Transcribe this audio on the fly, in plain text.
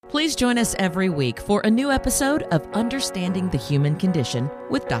Please join us every week for a new episode of Understanding the Human Condition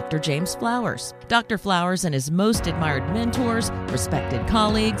with Dr. James Flowers. Dr. Flowers and his most admired mentors, respected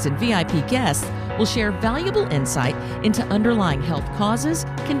colleagues, and VIP guests will share valuable insight into underlying health causes,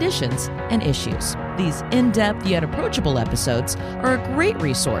 conditions, and issues. These in-depth yet approachable episodes are a great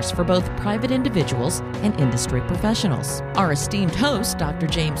resource for both private individuals and industry professionals. Our esteemed host, Dr.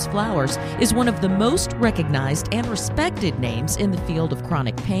 James Flowers, is one of the most recognized and respected names in the field of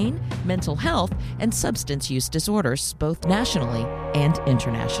chronic pain, mental health, and substance use disorders, both nationally and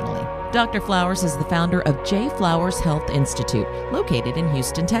internationally. Dr. Flowers is the founder of J. Flowers Health Institute, located in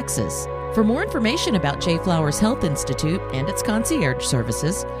Houston, Texas. For more information about J. Flowers Health Institute and its concierge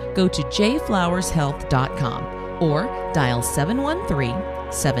services, go to jflowershealth.com or dial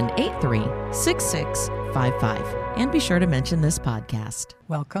 713-783-6655. And be sure to mention this podcast.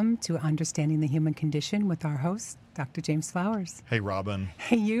 Welcome to Understanding the Human Condition with our host, Dr. James Flowers. Hey, Robin.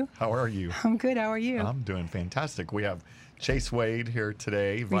 Hey, you. How are you? I'm good. How are you? I'm doing fantastic. We have Chase Wade here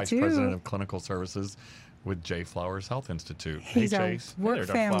today, Vice President of Clinical Services with J. Flowers Health Institute. He's hey, our Chase. work Hey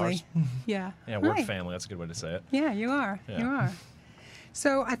there, family. Yeah. Yeah, work Right. family. That's a good way to say it. Yeah, you are. Yeah. You are.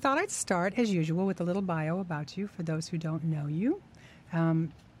 So I thought I'd start, as usual, with a little bio about you for those who don't know you.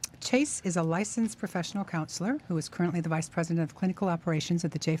 Chase is a licensed professional counselor who is currently the Vice President of Clinical Operations at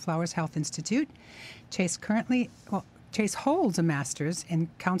the J. Flowers Health Institute. Chase holds a master's in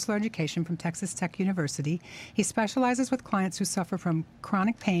counselor education from Texas Tech University. He specializes with clients who suffer from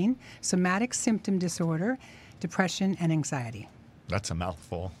chronic pain, somatic symptom disorder, depression, and anxiety. That's a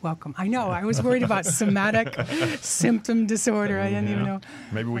mouthful. Welcome. I know. I was worried about somatic symptom disorder. I didn't even know.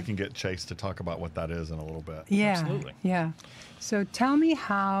 Maybe we can get Chase to talk about what that is in a little bit. Yeah. Absolutely. Yeah. So tell me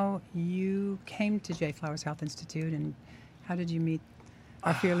how you came to J. Flowers Health Institute and how did you meet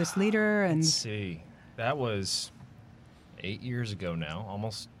our fearless leader? And Let's see. That was 8 years ago now,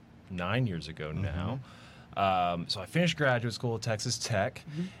 almost 9 years ago now. So I finished graduate school at Texas Tech.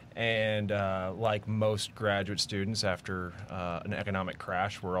 And like most graduate students, after an economic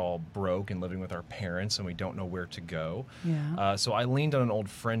crash, we're all broke and living with our parents, and we don't know where to go. Yeah. So I leaned on an old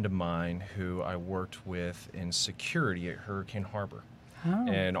friend of mine who I worked with in security at Hurricane Harbor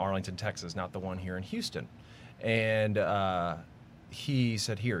in Arlington, Texas, not the one here in Houston. And he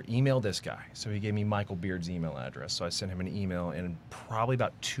said, here, email this guy. So he gave me Michael Beard's email address. So I sent him an email, and probably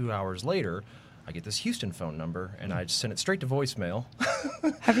about 2 hours later, I get this Houston phone number, and I just sent it straight to voicemail.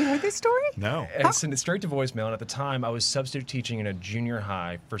 Have you heard this story? No. And I sent it straight to voicemail, and at the time, I was substitute teaching in a junior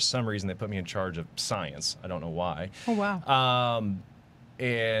high. For some reason, they put me in charge of science. I don't know why. Oh, wow.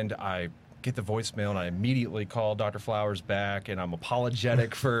 And I get the voicemail, and I immediately call Dr. Flowers back, and I'm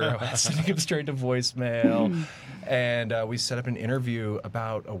apologetic for sending him straight to voicemail. And we set up an interview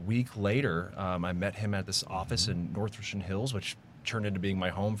about a week later. I met him at this office in North Richland Hills, which turned into being my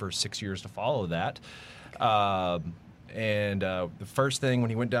home for 6 years to follow that. And the first thing when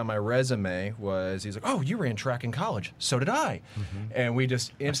he went down my resume was he's like, oh, you ran track in college. So did I. And we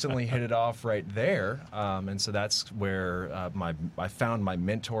just instantly hit it off right there. And so that's where I found my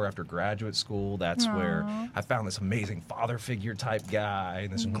mentor after graduate school. That's where I found this amazing father figure type guy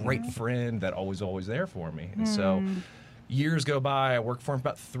and this great friend that always there for me. And so years go by. I worked for him for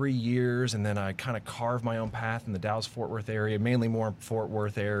about 3 years, and then I kind of carved my own path in the Dallas-Fort Worth area, mainly more Fort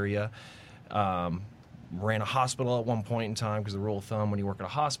Worth area. Ran a hospital at one point in time because the rule of thumb, when you work at a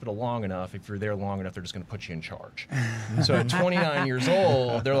hospital long enough, if you're there long enough, they're just going to put you in charge. So at 29 years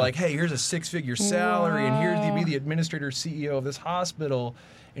old, they're like, hey, here's a six-figure salary, and here's to be the administrator, CEO of this hospital.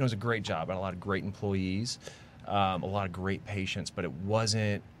 And it was a great job. I had a lot of great employees, a lot of great patients, but it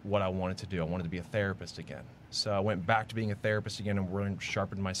wasn't what I wanted to do. I wanted to be a therapist again. So I went back to being a therapist again and really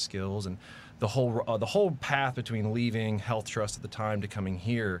sharpened my skills. And the whole path between leaving Health Trust at the time to coming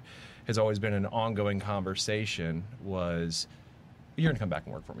here has always been an ongoing conversation. Was you're going to come back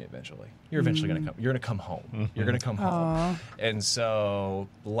and work for me eventually. You're eventually going to come. You're going to come home. You're going to come home. And so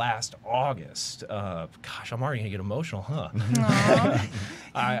last August, gosh, I'm already going to get emotional, huh?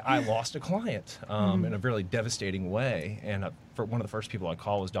 I lost a client in a really devastating way. And for one of the first people I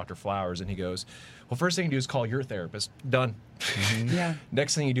called was Dr. Flowers, and he goes, well, first thing you do is call your therapist. Done. Yeah.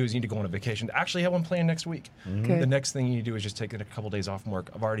 Next thing you do is you need to go on a vacation. I actually have one planned next week. The next thing you do is just take a couple days off from work.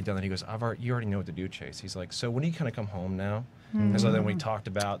 I've already done that. He goes, you already know what to do, Chase. He's like, so when are you kind of come home now? And so then we talked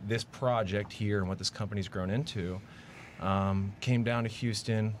about this project here and what this company's grown into. Came down to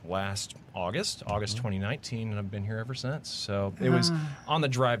Houston last August 2019, and I've been here ever since. So it was on the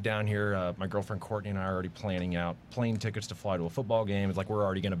drive down here. My girlfriend Courtney and I are already planning out plane tickets to fly to a football game. It's like we're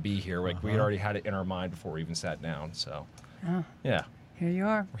already going to be here. Like we had already had it in our mind before we even sat down. So, yeah. Here you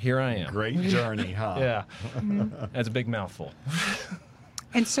are. Here I am. Great journey, huh? Yeah. That's a big mouthful.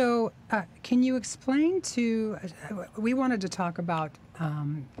 And so, can you explain we wanted to talk about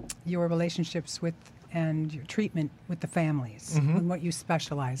your relationships with and your treatment with the families and what you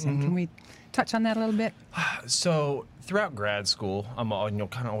specialize in. Can we touch on that a little bit? So throughout grad school, you'll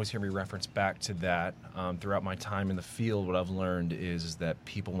kind of always hear me reference back to that. Throughout my time in the field, what I've learned is that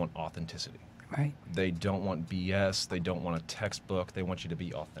people want authenticity. Right. They don't want BS. They don't want a textbook. They want you to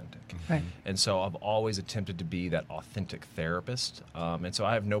be authentic. Right. And so I've always attempted to be that authentic therapist. And so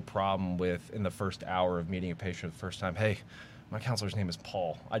I have no problem with, in the first hour of meeting a patient for the first time, hey, my counselor's name is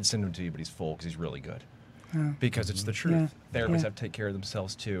Paul. I'd send him to you, but he's full because he's really good. Because it's the truth. Therapists have to take care of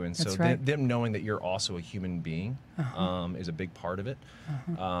themselves too. And so them knowing that you're also a human being is a big part of it.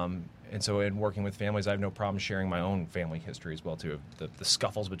 And so in working with families, I have no problem sharing my own family history as well too. The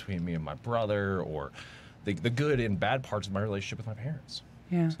scuffles between me and my brother, or the good and bad parts of my relationship with my parents.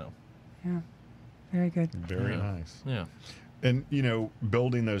 Yeah. So. Yeah. Very good. Very nice. Yeah. And, you know,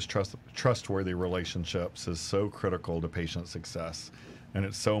 building those trustworthy relationships is so critical to patient success, and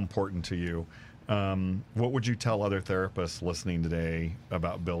it's so important to you. What would you tell other therapists listening today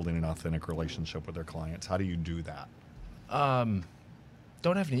about building an authentic relationship with their clients? How do you do that?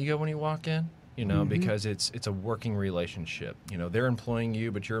 Don't have an ego when you walk in, you know, because it's a working relationship. You know, they're employing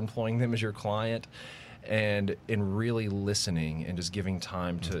you, but you're employing them as your client. And in really listening and just giving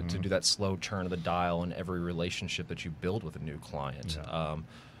time to do that slow turn of the dial in every relationship that you build with a new client. Yeah.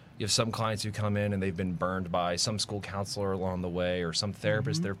 You have some clients who come in and they've been burned by some school counselor along the way, or some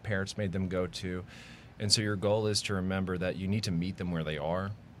therapist their parents made them go to. And so your goal is to remember that you need to meet them where they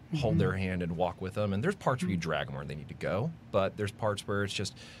are, hold their hand and walk with them. And there's parts where you drag them where they need to go, but there's parts where it's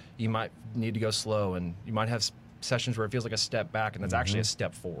just, you might need to go slow, and you might have sessions where it feels like a step back, and that's actually a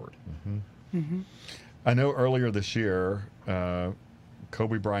step forward. I know earlier this year,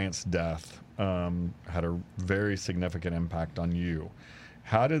 Kobe Bryant's death had a very significant impact on you.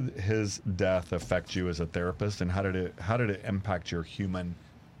 How did his death affect you as a therapist, and how did it impact your human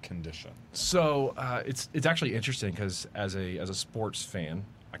condition? So it's actually interesting because as a sports fan,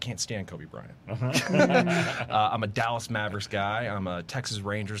 I can't stand Kobe Bryant. I'm a Dallas Mavericks guy. I'm a Texas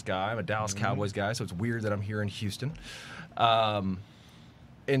Rangers guy. I'm a Dallas Cowboys guy. So it's weird that I'm here in Houston.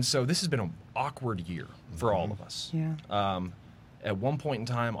 And so this has been an awkward year for all of us. Yeah. At one point in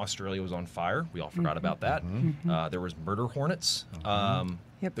time, Australia was on fire. We all forgot about that. There was murder hornets.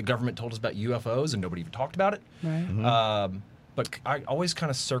 The government told us about UFOs, and nobody even talked about it. Right. But I always kind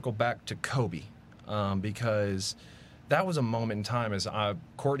of circle back to Kobe because that was a moment in time as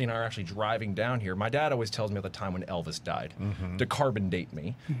Courtney and I are actually driving down here. My dad always tells me at the time when Elvis died to carbon date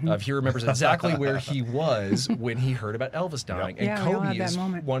me. He remembers exactly where he was when he heard about Elvis dying. And Kobe is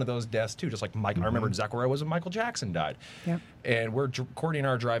one of those deaths too, just like Mike. I remember exactly where I was when Michael Jackson died. And Courtney and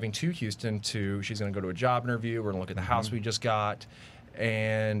I are driving to Houston she's going to go to a job interview. We're going to look at the house we just got.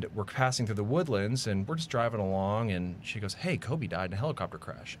 And we're passing through the Woodlands, and we're just driving along, and she goes, "Hey, Kobe died in a helicopter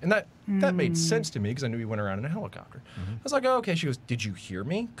crash." And that made sense to me because I knew he went around in a helicopter. I was like, "Oh, okay." She goes, "Did you hear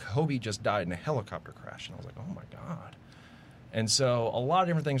me? Kobe just died in a helicopter crash." And I was like, "Oh my God." And so a lot of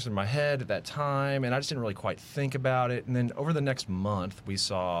different things in my head at that time, and I just didn't really quite think about it. And then over the next month, we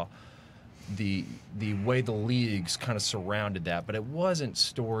saw the way the leagues kind of surrounded that, but it wasn't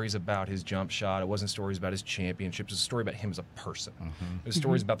stories about his jump shot. It wasn't stories about his championships. It was a story about him as a person. It was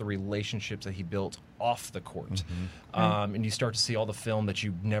stories about the relationships that he built off the court. And you start to see all the film that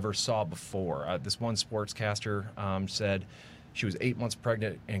you never saw before. This one sportscaster said she was 8 months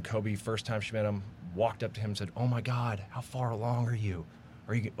pregnant, and Kobe, first time she met him, walked up to him and said, "Oh my God, how far along are you?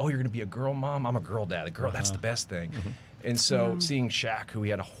 You're going to be a girl mom? I'm a girl dad. A girl, that's the best thing." And so seeing Shaq, who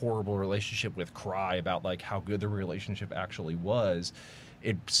he had a horrible relationship with, cry about like how good the relationship actually was,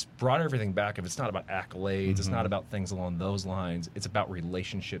 it brought everything back. If it's not about accolades, it's not about things along those lines. It's about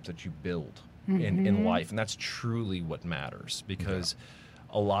relationships that you build in life. And that's truly what matters, because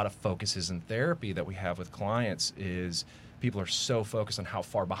a lot of focuses in therapy that we have with clients is people are so focused on how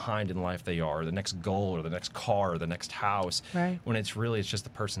far behind in life they are, the next goal or the next car or the next house, when it's just the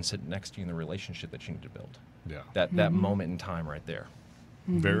person sitting next to you in the relationship that you need to build. That moment in time right there.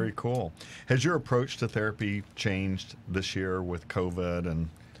 Very cool. Has your approach to therapy changed this year with COVID and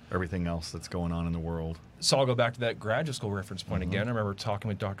everything else that's going on in the world? So I'll go back to that graduate school reference point again. I remember talking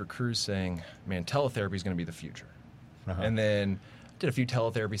with Dr. Cruz saying, man, teletherapy is going to be the future. And then did a few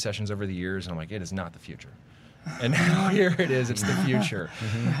teletherapy sessions over the years, and I'm like, it is not the future. And now here it is, it's the future.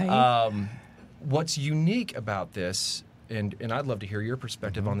 What's unique about this, and I'd love to hear your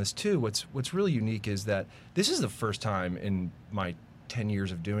perspective on this too, what's really unique is that this is the first time in my 10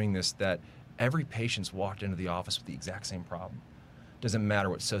 years of doing this that every patient's walked into the office with the exact same problem. Doesn't matter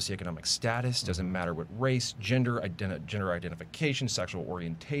what socioeconomic status, doesn't matter what race, gender identification, sexual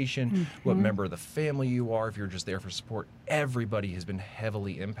orientation, what member of the family you are, if you're just there for support. Everybody has been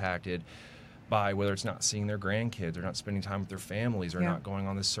heavily impacted by whether it's not seeing their grandkids or not spending time with their families or not going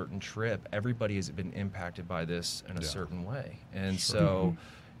on this certain trip. Everybody has been impacted by this in a certain way. And so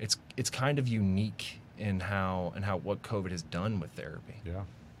it's kind of unique in how what COVID has done with therapy. Yeah,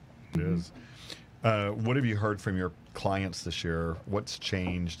 it is. What have you heard from your clients this year? What's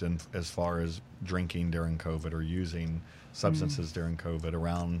changed as far as drinking during COVID or using substances during COVID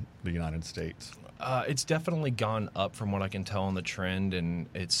around the United States? It's definitely gone up from what I can tell in the trend, and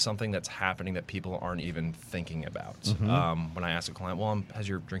it's something that's happening that people aren't even thinking about. When I ask a client, well, has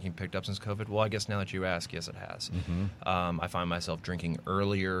your drinking picked up since COVID? Well, I guess now that you ask, yes, it has. I find myself drinking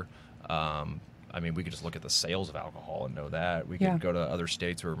earlier. I mean, we could just look at the sales of alcohol and know that. We could go to other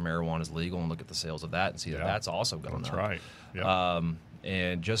states where marijuana is legal and look at the sales of that and see that that's also gone up. That's right. Yep.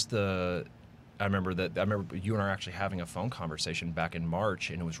 And just I remember you and I were actually having a phone conversation back in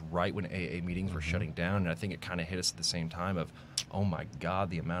March, and it was right when AA meetings were shutting down, and I think it kind of hit us at the same time of, oh my God,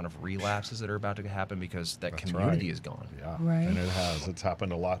 the amount of relapses that are about to happen because that community is gone. Yeah, right. And it has. It's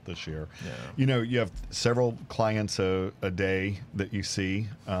happened a lot this year. Yeah. You know, you have several clients a day that you see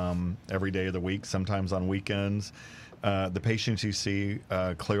every day of the week, sometimes on weekends. The patients you see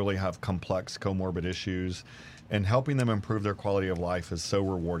clearly have complex comorbid issues, and helping them improve their quality of life is so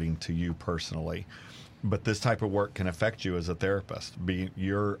rewarding to you personally. But this type of work can affect you as a therapist, be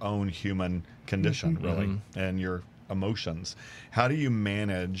your own human condition, really, and your emotions. How do you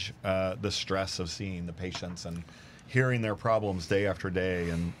manage the stress of seeing the patients and hearing their problems day after day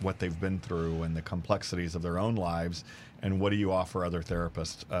and what they've been through and the complexities of their own lives? And what do you offer other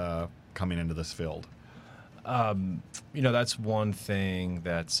therapists coming into this field? You know, that's one thing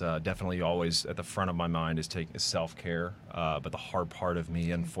that's definitely always at the front of my mind is self-care. But the hard part of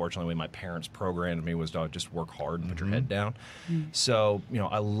me, unfortunately, my parents programmed me was to just work hard and put your head down. So, you know,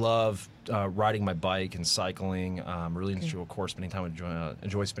 I love riding my bike and cycling. Really enjoy, of course,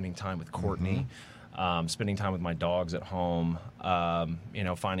 enjoy spending time with Courtney. Spending time with my dogs at home, you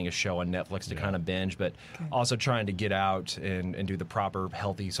know, finding a show on Netflix to kind of binge, but also trying to get out and do the proper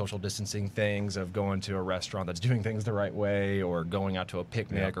healthy social distancing things of going to a restaurant that's doing things the right way, or going out to a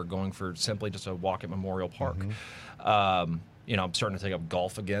picnic, or going for simply just a walk at Memorial Park. You know, I'm starting to take up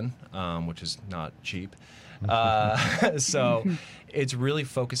golf again, which is not cheap. So it's really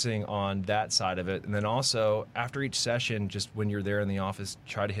focusing on that side of it. And then also after each session, just when you're there in the office,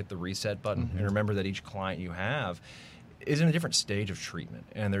 try to hit the reset button and remember that each client you have is in a different stage of treatment,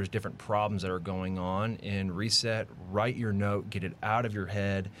 and there's different problems that are going on. And reset, write your note, get it out of your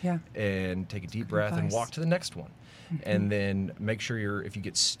head, and take a deep breath and walk to the next one. And then make sure if you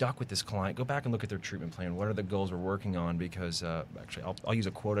get stuck with this client, go back and look at their treatment plan. What are the goals we're working on? Because actually, I'll use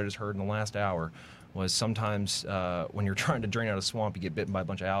a quote I just heard in the last hour. Was sometimes when you're trying to drain out a swamp, you get bitten by a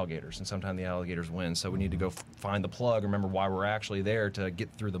bunch of alligators, and sometimes the alligators win. So we need to go find the plug, remember why we're actually there to get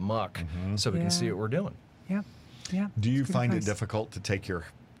through the muck so we can see what we're doing. Yeah. Do you find it difficult to take your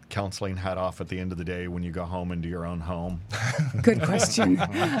counseling hat off at the end of the day when you go home into your own home? Good question. You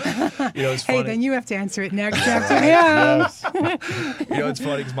know, it's funny. Hey, then you have to answer it next after him. You know, it's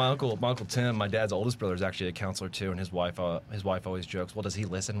funny because my uncle Tim, my dad's oldest brother, is actually a counselor too, and his wife always jokes, well, does he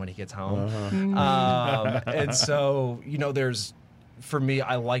listen when he gets home? And so, you know, for me,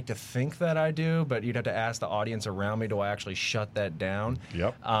 I like to think that I do, but you'd have to ask the audience around me, do I actually shut that down?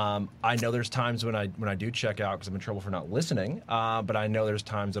 Yep. I know there's times when I do check out because I'm in trouble for not listening, but I know there's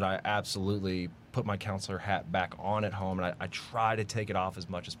times that I absolutely put my counselor hat back on at home, and I try to take it off as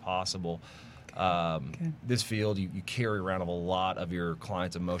much as possible. This field, you carry around a lot of your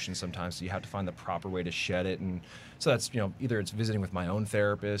client's emotions sometimes, so you have to find the proper way to shed it. And so that's, you know, either it's visiting with my own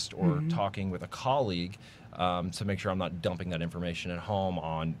therapist or talking with a colleague to make sure I'm not dumping that information at home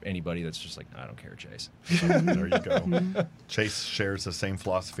on anybody that's just like, I don't care, Chase. There you go. Chase shares the same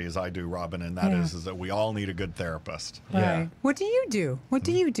philosophy as I do, Robin, and that is that we all need a good therapist. Right. Yeah. What do you do? What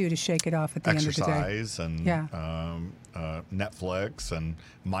do you do to shake it off at the end of the day? Exercise and Netflix and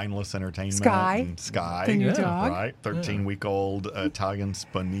mindless entertainment. Sky. The new dog. Right. 13-week-old Italian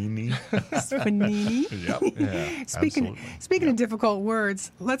Spanini. Spanini. Yep. Yeah, Speaking of difficult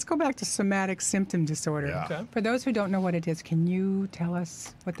words, let's go back to somatic symptom disorder. Yeah. Okay. For those who don't know what it is, can you tell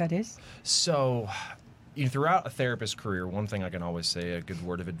us what that is? So, you know, throughout a therapist's career, one thing I can always say, a good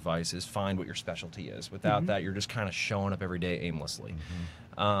word of advice, is find what your specialty is. Without that, you're just kind of showing up every day aimlessly.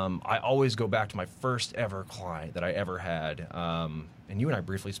 I always go back to my first ever client that I ever had, and you and I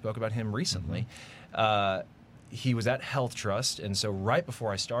briefly spoke about him recently. He was at Health Trust, and so right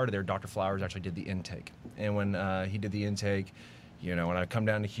before I started there, Dr. Flowers actually did the intake. And when he did the intake, You know, when I come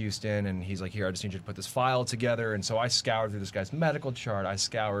down to Houston and he's like, here, I just need you to put this file together. And so I scoured through this guy's medical chart. I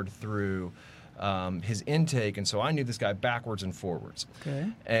scoured through his intake. And so I knew this guy backwards and forwards.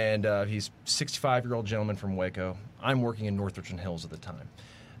 Okay. And he's a 65-year-old gentleman from Waco. I'm working in North Richland Hills at the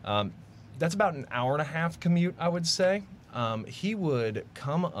time. That's about an hour and a half commute, I would say. He would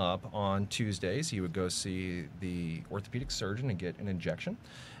come up on Tuesdays. He would go see the orthopedic surgeon and get an injection,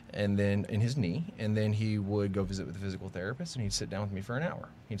 and then in his knee, and then he would go visit with the physical therapist, and he'd sit down with me for an hour.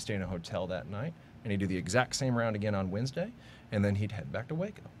 He'd stay in a hotel that night, and he'd do the exact same round again on Wednesday, and then he'd head back to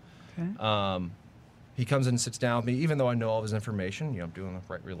Waco. Okay. He comes in and sits down with me, even though I know all of his information. You know, I'm doing the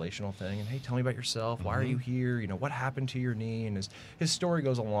right relational thing. And, hey, tell me about yourself. Why are you here? You know, what happened to your knee? And his story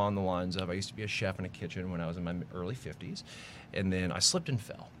goes along the lines of, I used to be a chef in a kitchen when I was in my early 50s. And then I slipped and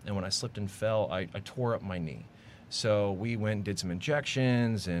fell. And when I slipped and fell, I tore up my knee. So we went and did some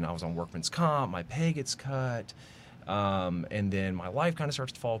injections, and I was on workman's comp. My pay gets cut. And then my life kind of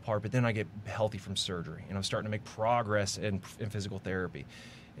starts to fall apart. But then I get healthy from surgery. And I'm starting to make progress in physical therapy.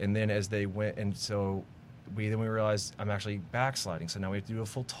 And then as they went, and so we realized I'm actually backsliding. So now we have to do a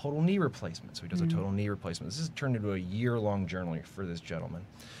full total knee replacement. So he does a total knee replacement. This has turned into a year-long journey for this gentleman.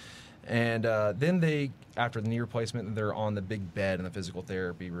 And then after the knee replacement, they're on the big bed in the physical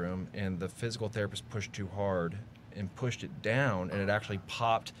therapy room, and the physical therapist pushed too hard and pushed it down, and it actually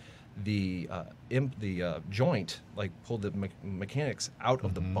popped the joint, like pulled the mechanics out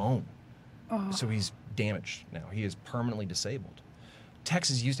of the bone. So he's damaged now. He is permanently disabled.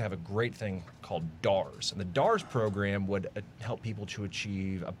 Texas used to have a great thing called DARS, and the DARS program would help people to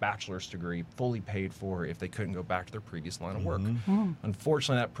achieve a bachelor's degree fully paid for if they couldn't go back to their previous line of work.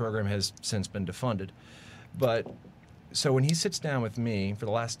 Unfortunately, that program has since been defunded. But so when he sits down with me, for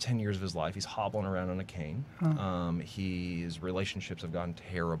the last 10 years of his life, he's hobbling around on a cane. His relationships have gone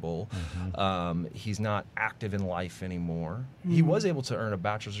terrible. He's not active in life anymore. He was able to earn a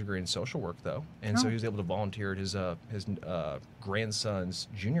bachelor's degree in social work, though, and so he was able to volunteer at his grandson's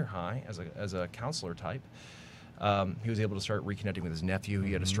junior high as a counselor type. He was able to start reconnecting with his nephew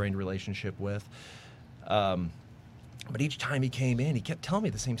he had a strained relationship with. But each time he came in, he kept telling me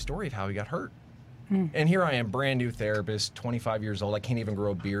the same story of how he got hurt. And here I am, brand new therapist, 25 years old. I can't even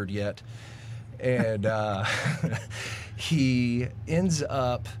grow a beard yet. And he ends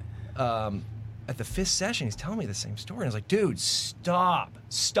up at the 5th session, he's telling me the same story. And I was like, dude, stop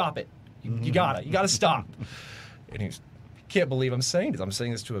it. You gotta stop. And he can't believe I'm saying this. I'm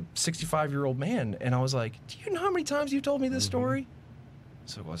saying this to a 65-year-old man. And I was like, do you know how many times you've told me this story?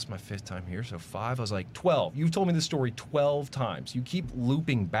 So, well, it's my 5th time here, so 5. I was like, 12. You've told me this story 12 times. You keep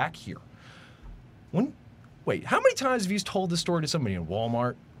looping back here. Wait, how many times have you told this story to somebody in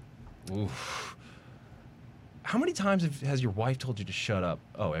Walmart? Oof. How many times has your wife told you to shut up?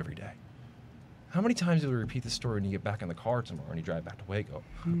 Oh, every day. How many times do we repeat this story when you get back in the car tomorrow and you drive back to Waco?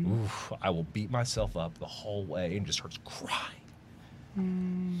 Oof, I will beat myself up the whole way and just starts crying.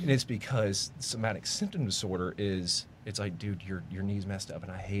 And it's because somatic symptom disorder it's like, dude, your knee's messed up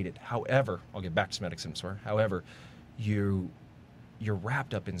and I hate it. However, I'll get back to somatic symptom disorder. However, you're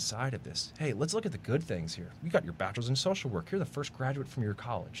wrapped up inside of this. Hey, let's look at the good things here. You got your bachelor's in social work. You're the first graduate from your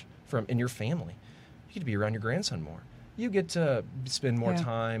college, in your family. You get to be around your grandson more. You get to spend more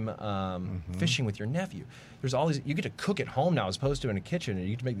time fishing with your nephew. There's all these. You get to cook at home now as opposed to in a kitchen, and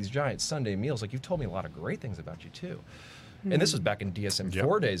you get to make these giant Sunday meals. Like, you've told me a lot of great things about you too. And this was back in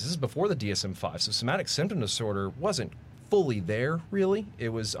DSM-4 days. This is before the DSM-5. So somatic symptom disorder wasn't fully there, really. It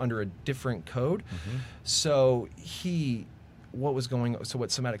was under a different code. So what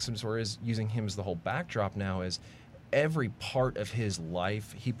somatic symptom disorder is, using him as the whole backdrop now, is every part of his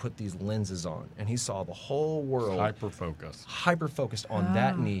life he put these lenses on, and he saw the whole world hyper-focused on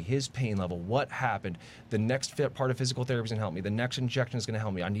that knee, his pain level, what happened. The next part of physical therapy is going to help me. The next injection is going to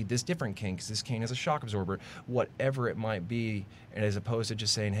help me. I need this different cane because this cane has a shock absorber, whatever it might be. And as opposed to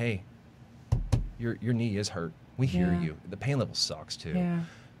just saying, hey, your knee is hurt, we hear you, the pain level sucks too.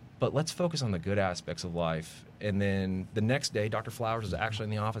 But let's focus on the good aspects of life. And then the next day, Dr. Flowers was actually in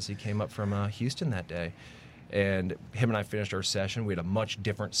the office. He came up from Houston that day. And him and I finished our session. We had a much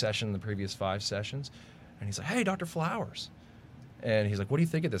different session than the previous 5 sessions. And he's like, hey, Dr. Flowers. And he's like, what do you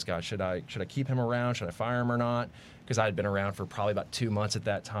think of this guy? Should I keep him around? Should I fire him or not? Because I had been around for probably about 2 months at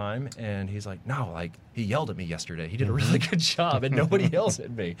that time. And he's like, no, he yelled at me yesterday. He did a really good job, and nobody yells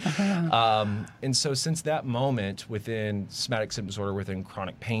at me. And so since that moment, within somatic symptom disorder, within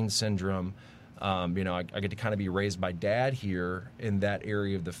chronic pain syndrome, I get to kind of be raised by Dad here in that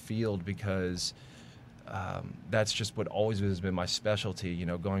area of the field, because that's just what always has been my specialty,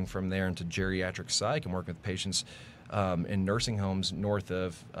 going from there into geriatric psych and working with patients in nursing homes north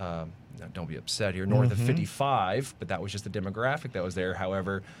of now don't be upset here, north of 55, but that was just the demographic that was there.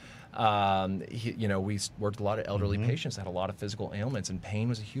 However, we worked with a lot of elderly patients that had a lot of physical ailments, and pain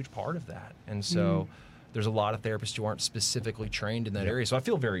was a huge part of that. And so there's a lot of therapists who aren't specifically trained in that area. So I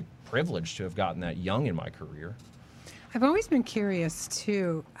feel very privileged to have gotten that young in my career. I've always been curious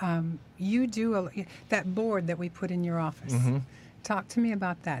too. You do that board that we put in your office. Talk to me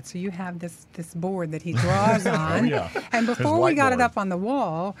about that. So you have this board that he draws on. yeah. And before we got it whiteboard. up on the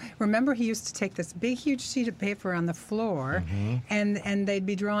wall, remember he used to take this big, huge sheet of paper on the floor, and they'd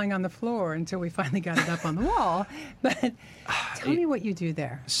be drawing on the floor until we finally got it up on the wall. But tell me what you do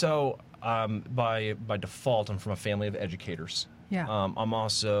there. So by default, I'm from a family of educators. Yeah. I'm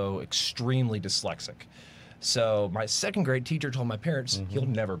also extremely dyslexic. So my second grade teacher told my parents, he'll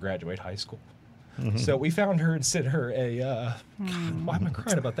never graduate high school. So we found her and sent her a, God, why am I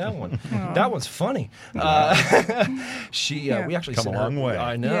crying about that one? That one's funny. We actually Come sent a her, long way.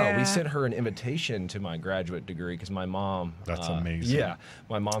 I know. Yeah. We sent her an invitation to my graduate degree because my mom. That's amazing. Yeah.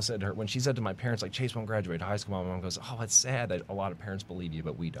 My mom said to her, when she said to my parents, like, Chase won't graduate high school, my mom goes, oh, it's sad that a lot of parents believe you,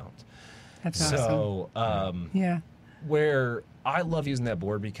 but we don't. That's awesome. So, Yeah. where I love using that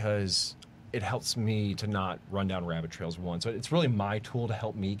board because it helps me to not run down rabbit trails, one. So it's really my tool to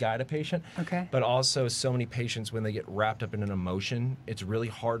help me guide a patient. Okay. But also so many patients, when they get wrapped up in an emotion, it's really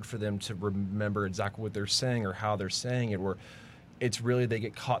hard for them to remember exactly what they're saying or how they're saying it, where it's really they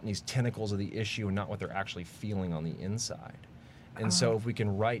get caught in these tentacles of the issue and not what they're actually feeling on the inside. And so if we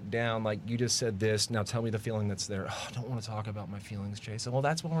can write down, like you just said this, now tell me the feeling that's there. Oh, I don't want to talk about my feelings, Jason. Well,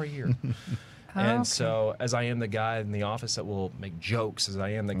 that's why we're here. And Okay. so as I am the guy in the office that will make jokes, as I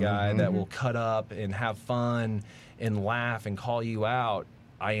am the guy that will cut up and have fun and laugh and call you out,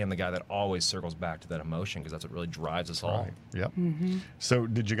 I am the guy that always circles back to that emotion because that's what really drives us all. Right. Yep. So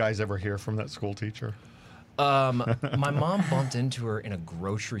did you guys ever hear from that school teacher? My mom bumped into her in a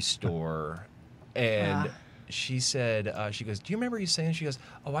grocery store, and she said, she goes, do you remember you saying? She goes,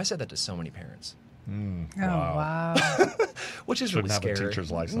 oh, I said that to so many parents. Oh, wow. Which is Shouldn't really have scary. a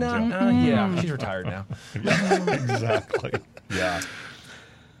teacher's license. No, yeah. yeah, she's retired now. Exactly. Yeah.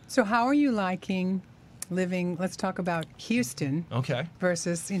 So how are you liking living, let's talk about Houston Okay.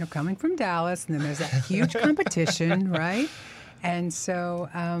 versus, coming from Dallas, and then there's that huge competition, right? And so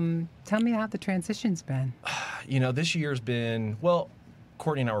tell me how the transition's been. This year's been, well,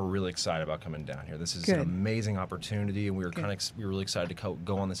 Courtney and I were really excited about coming down here. This is an Good. amazing opportunity, and we were we were really excited to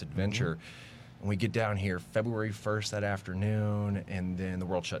go on this adventure. And we get down here February 1st that afternoon, and then the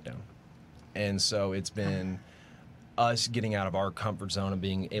world shut down. And so it's been us getting out of our comfort zone and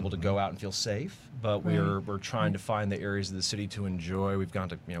being able to go out and feel safe. But we're trying to find the areas of the city to enjoy. We've gone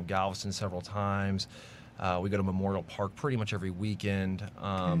to Galveston several times. We go to Memorial Park pretty much every weekend.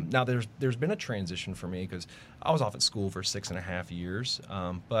 Now, there's been a transition for me because I was off at school for 6.5 years,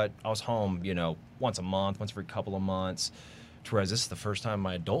 but I was home, once a month, once every couple of months. Whereas this is the first time in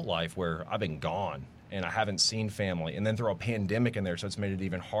my adult life where I've been gone and I haven't seen family. And then throw a pandemic in there, so it's made it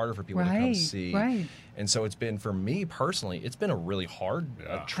even harder for people to come see. Right. And so it's been, for me personally, it's been a really hard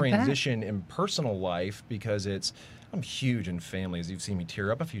transition in personal life because I'm huge in family, as you've seen me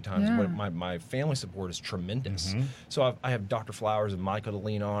tear up a few times. Yeah. But my family support is tremendous. So I have Dr. Flowers and Micah to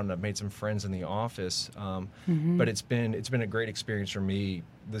lean on. I've made some friends in the office. But it's been a great experience for me,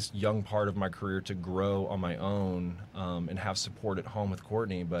 this young part of my career, to grow on my own and have support at home with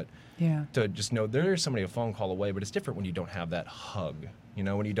Courtney. But to just know there's somebody a phone call away, but it's different when you don't have that hug,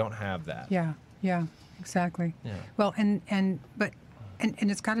 when you don't have that. Yeah, exactly. Yeah. Well, and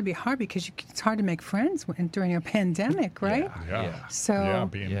it's got to be hard because it's hard to make friends during a pandemic, right? Yeah. So how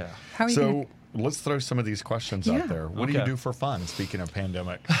are you So gonna- let's throw some of these questions Yeah. out there. What do you Okay. do for fun, speaking of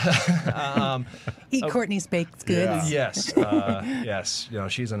pandemic? Eat Courtney's baked goods. Yeah. Yes.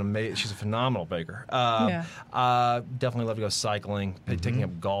 She's she's a phenomenal baker. Yeah. Definitely love to go cycling, taking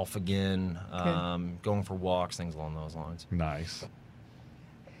up golf again, going for walks, things along those lines. Nice.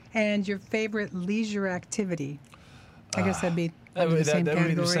 And your favorite leisure activity? I guess that'd be That under would, the same that would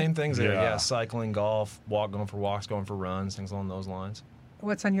be the category. same things there. Yeah. Yeah, cycling, golf, going for walks, going for runs, things along those lines.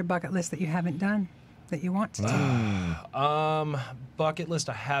 What's on your bucket list that you haven't done that you want to do? Bucket list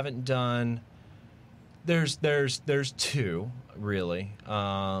I haven't done. There's two really.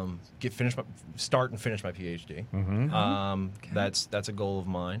 Start and finish my PhD. That's a goal of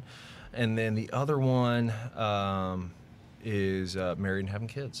mine, and then the other one is married and having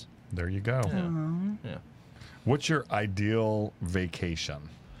kids. There you go. Yeah. What's your ideal vacation?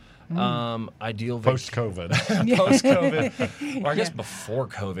 Ideal Post-COVID. Post-COVID, or I guess before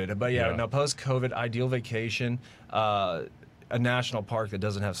COVID, but Yeah. no, post-COVID, ideal vacation. a national park that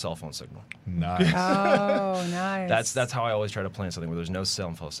doesn't have cell phone signal. Nice. Oh, nice. That's how I always try to plan something where there's no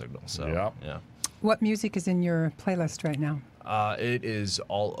cell phone signal. So Yep. yeah. What music is in your playlist right now? It is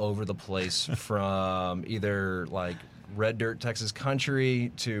all over the place from either like Red Dirt Texas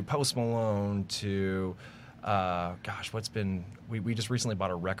Country to Post Malone to we just recently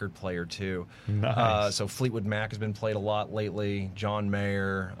bought a record player too. Nice. So Fleetwood Mac has been played a lot lately, John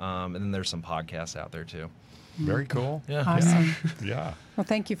Mayer, and then there's some podcasts out there too. Very cool. Yeah. Awesome. Yeah. Well,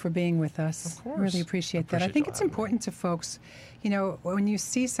 thank you for being with us. Of course. Really appreciate that. I Appreciate think you it's having me. important to folks, when you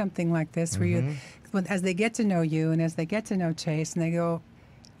see something like this, where Mm-hmm. as they get to know you and as they get to know Chase, and they go,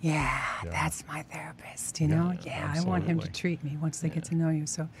 yeah, that's my therapist. I want him to absolutely. treat me once they get to know you.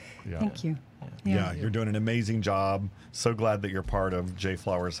 So, Yeah. thank you. Yeah, you're doing an amazing job. So glad that you're part of J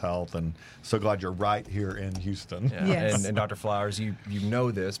Flowers Health, and so glad you're right here in Houston. Yeah. Yes. And Dr. Flowers, you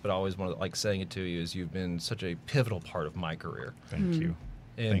know this, but I always want to like saying it to you is you've been such a pivotal part of my career. Thank you.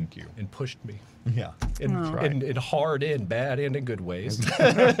 And, Thank you. And pushed me. Yeah. In, right. in hard and bad and in good ways.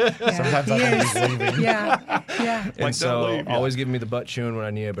 Sometimes I think he's leaving. Yeah, yeah. Like, And so don't leave, yeah. always giving me the butt chewing when I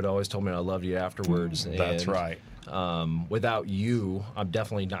need it, but always told me I loved you afterwards. That's And, right. Without you, I'm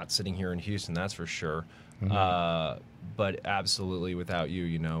definitely not sitting here in Houston, that's for sure. But absolutely without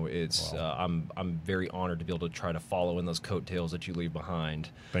you, it's I'm very honored to be able to try to follow in those coattails that you leave behind.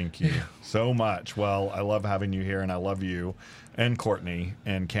 Thank you so much. Well, I love having you here, and I love you and Courtney,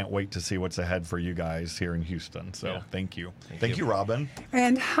 and can't wait to see what's ahead for you guys here in Houston. So Yeah. thank you. Thank you, you. Robin.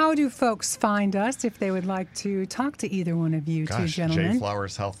 And how do folks find us if they would like to talk to either one of you two Gosh, gentlemen?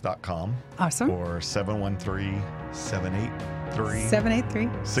 jflowershealth.com Awesome. or 713-783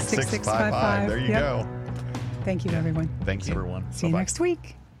 783-6655. There you go. Thank you, everyone. Thanks, everyone. See you Bye-bye. next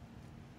week.